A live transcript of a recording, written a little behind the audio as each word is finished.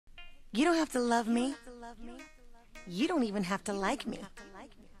You don't have to love me. You don't even have to like me.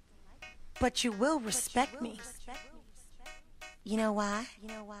 But you will respect me. You know why?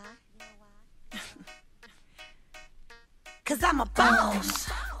 'Cause I'm a boss.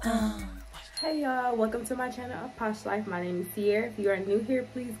 Hey y'all, welcome to my channel of Posh Life. My name is Sierra. If you are new here,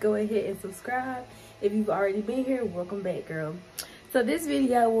 please go ahead and subscribe. If you've already been here, welcome back, girl. So this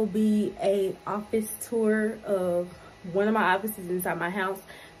video will be a office tour of one of my offices inside my house.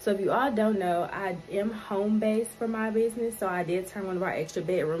 So if you all don't know, I am home based for my business, so I did turn one of our extra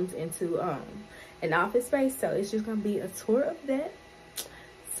bedrooms into an office space. So it's just gonna be a tour of that.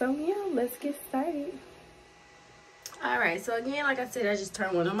 So yeah, let's get started. All right, so again, like I said, I just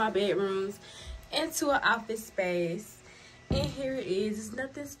turned one of my bedrooms into an office space, and here it is. It's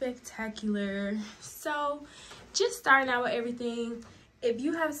nothing spectacular. So just starting out with everything, if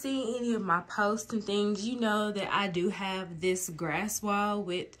you have seen any of my posts and things, you know that I do have this grass wall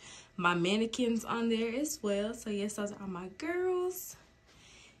with my mannequins on there as well. So yes, those are my girls.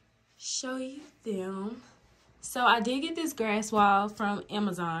 Show you them. So I did get this grass wall from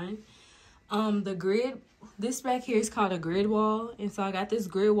Amazon. The grid, this back here is called a grid wall, and so I got this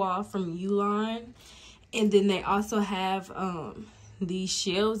grid wall from Uline, and then they also have these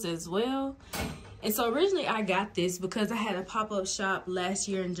shelves as well. And so originally I got this because I had a pop-up shop last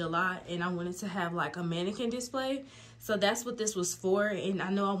year in July, and I wanted to have like a mannequin display. So that's what this was for, and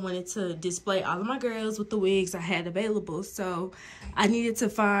I know I wanted to display all of my girls with the wigs I had available. So I needed to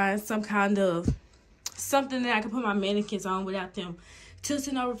find some kind of something that I could put my mannequins on without them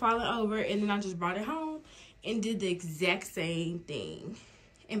tilting over, falling over, and then I just brought it home and did the exact same thing.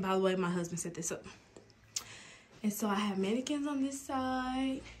 And by the way, my husband set this up. And so I have mannequins on this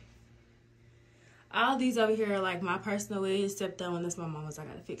side. All these over here are like my personal wigs, except that one that's my mama's. I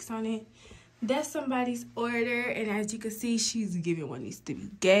got to fix on it. That's somebody's order, and as you can see, she's giving what needs to be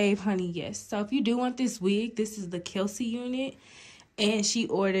gave, honey. Yes. So if you do want this wig, this is the Kelsi unit, and she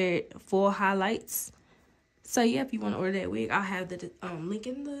ordered 4 highlights. So yeah, if you want to order that wig, I'll have the link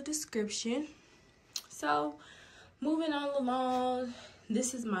in the description. So moving on along,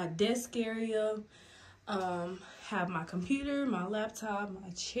 this is my desk area. Have my computer, my laptop, my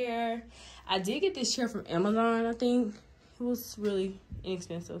chair. I did get this chair from Amazon. I think it was really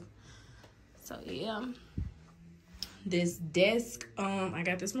inexpensive. So yeah, this desk, I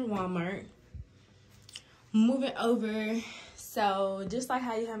got this from Walmart. Moving over. So just like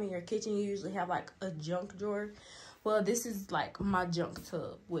how you have in your kitchen, you usually have like a junk drawer. Well, this is like my junk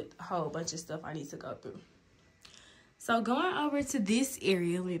tub with a whole bunch of stuff I need to go through. So going over to this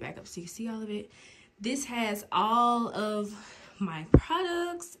area, let me back up so you can see all of it. This has all of my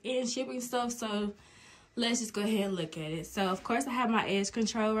products and shipping stuff. So let's just go ahead and look at it. So of course I have my edge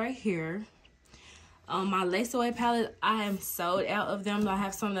control right here. My lace away palette, I am sold out of them. I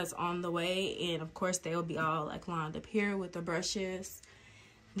have some that's on the way, and of course they will be all like lined up here with the brushes.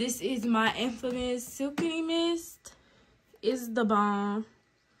 This is my infamous Silky Mist. It's the bomb.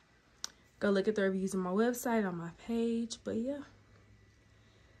 Go look at the reviews on my website, on my page. But yeah,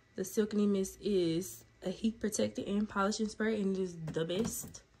 the Silky Mist is a heat protectant and polishing spray, and it is the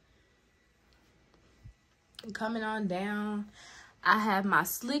best. Coming on down, I have my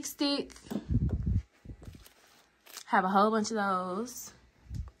Slick Stick. Have a whole bunch of those.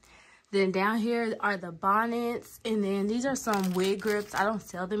 Then down here are the bonnets, and then these are some wig grips. I don't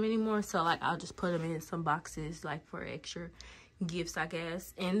sell them anymore, so like I'll just put them in some boxes like for extra gifts, I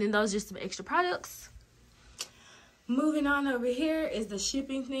guess. And then those are just some extra products. Moving on over here is the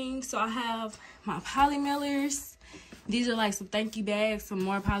shipping thing. So I have my poly mailers. These are like some thank you bags, some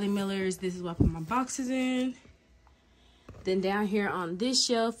more poly mailers. This is what I put my boxes in. Then down here on this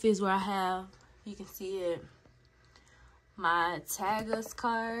shelf is where I have, you can see it, my tag us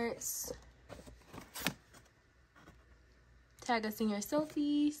cards. Tag us in your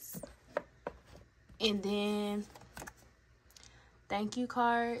selfies. And then thank you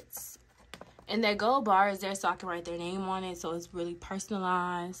cards. And that gold bar is there so I can write their name on it, so it's really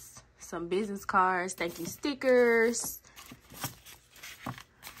personalized. Some business cards, thank you stickers,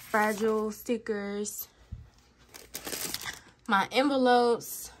 fragile stickers, my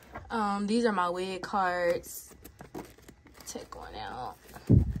envelopes. These are my wig cards. Take one out.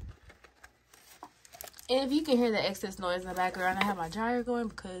 And if you can hear the excess noise in the background, I have my dryer going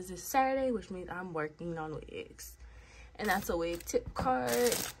because it's Saturday, which means I'm working on wigs. And that's a wig tip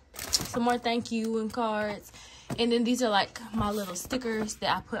card. Some more thank you and cards. And then these are like my little stickers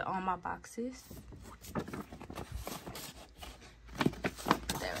that I put on my boxes. Put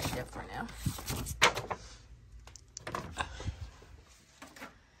that right there for now.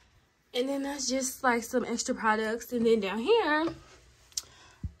 And then that's just like some extra products. And then down here,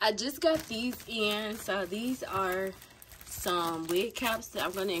 I just got these in. So these are some wig caps that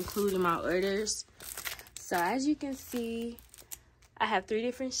I'm going to include in my orders. So as you can see, I have 3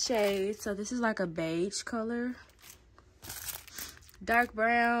 different shades. So this is like a beige color, dark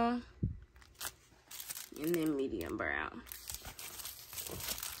brown, and then medium brown.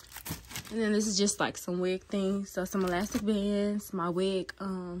 And then this is just like some wig things. So some elastic bands, my wig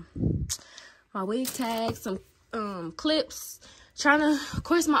tags, some clips. Of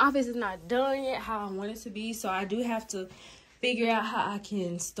course my office is not done yet how I want it to be, so I do have to figure out how I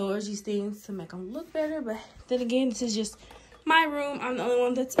can storage these things to make them look better. But then again, this is just my room. I'm the only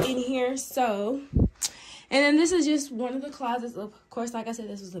one that's in here. So, and then this is just one of the closets. Of course, like I said,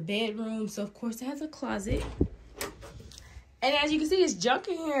 this was a bedroom, so of course it has a closet. And as you can see, it's junk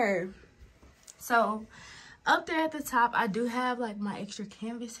in here. So up there at the top, I do have like my extra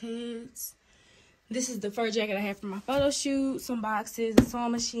canvas heads. This is the fur jacket I had for my photo shoot, some boxes, a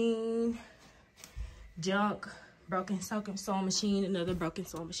sewing machine, junk, broken sewing machine, another broken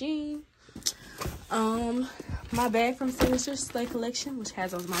sewing machine. My bag from Signature Slay Collection, which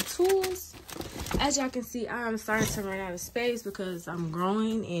has all my tools. As y'all can see, I'm starting to run out of space because I'm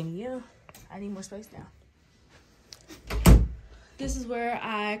growing, and yeah, I need more space now. This is where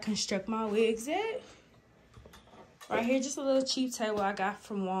I construct my wigs at. Right here, just a little cheap table I got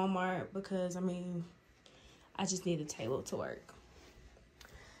from Walmart because, I mean, I just need a table to work.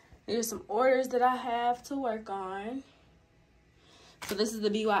 There's some orders that I have to work on. So this is the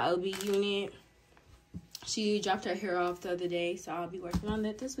BYOB unit. She dropped her hair off the other day, so I'll be working on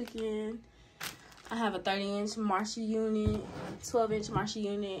that this weekend. I have a 30-inch Marshall unit, 12-inch Marshall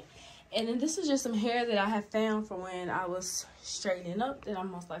unit. And then this is just some hair that I have found from when I was straightening up that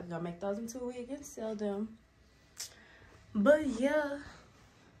I'm most likely going to make those into a wig and sell them. But yeah,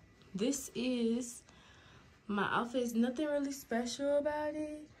 this is my outfit. Nothing really special about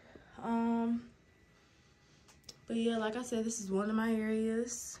it. But yeah, like I said, this is one of my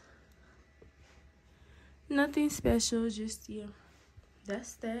areas. Nothing special, just yeah,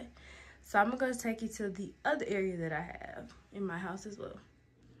 that's that. So I'm gonna take you to the other area that I have in my house as well.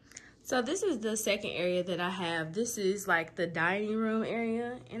 So this is the second area that I have. This is like the dining room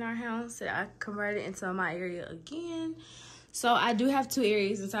area in our house that I converted into my area again. So I do have 2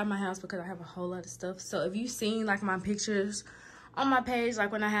 areas inside my house because I have a whole lot of stuff. So if you've seen like my pictures on my page,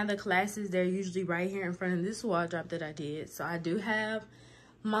 like when I have the classes, they're usually right here in front of this wall drop that I did. So I do have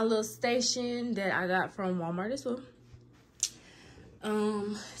my little station that I got from Walmart as well.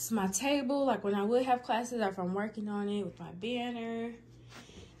 It's my table, like when I would have classes after I'm working on it, with my banner.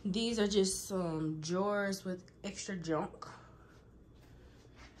 These are just some drawers with extra junk.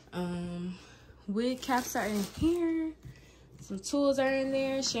 Wig caps are in here. Some tools are in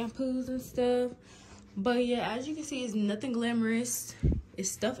there, shampoos and stuff. But yeah, as you can see, it's nothing glamorous.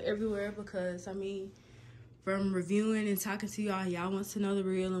 It's stuff everywhere because, I mean, from reviewing and talking to y'all want to know the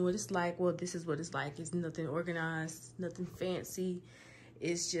real and what it's like. Well, this is what it's like. It's nothing organized, nothing fancy.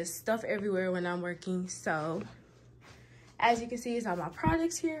 It's just stuff everywhere when I'm working. So as you can see, it's all my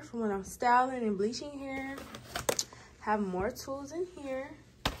products here from when I'm styling and bleaching hair. Have more tools in here.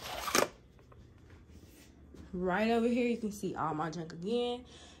 Right over here, you can see all my junk again.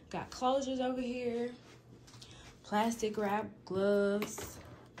 Got closures over here. Plastic wrap, gloves.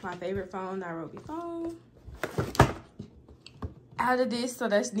 My favorite phone, Nairobi phone. Out of this, so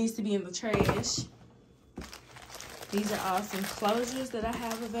that needs to be in the trash. These are all some closures that I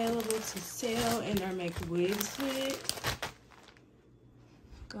have available to sell and or make wigs with.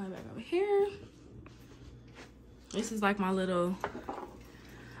 Going back over here. This is like my little,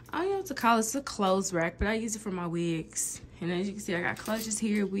 I don't know what to call it. It's a clothes rack, but I use it for my wigs. And as you can see, I got closures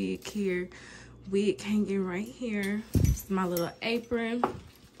here, wig here, wig hanging right here. This is my little apron.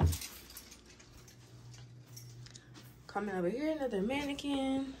 Coming over here, another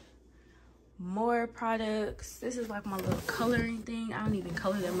mannequin. More products. This is like my little coloring thing. I don't even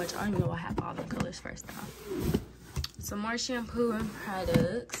color that much. I don't even know I have all the colors first time. Some more shampoo and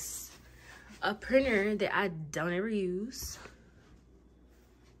products. A printer that I don't ever use.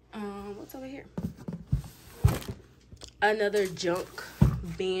 What's over here? Another junk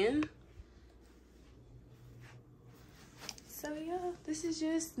bin. So yeah, this is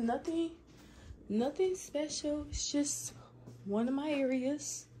just nothing special. It's just one of my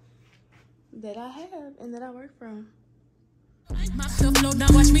areas that I have and that I work from. Myself low, now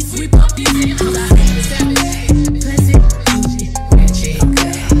watch me sweep up these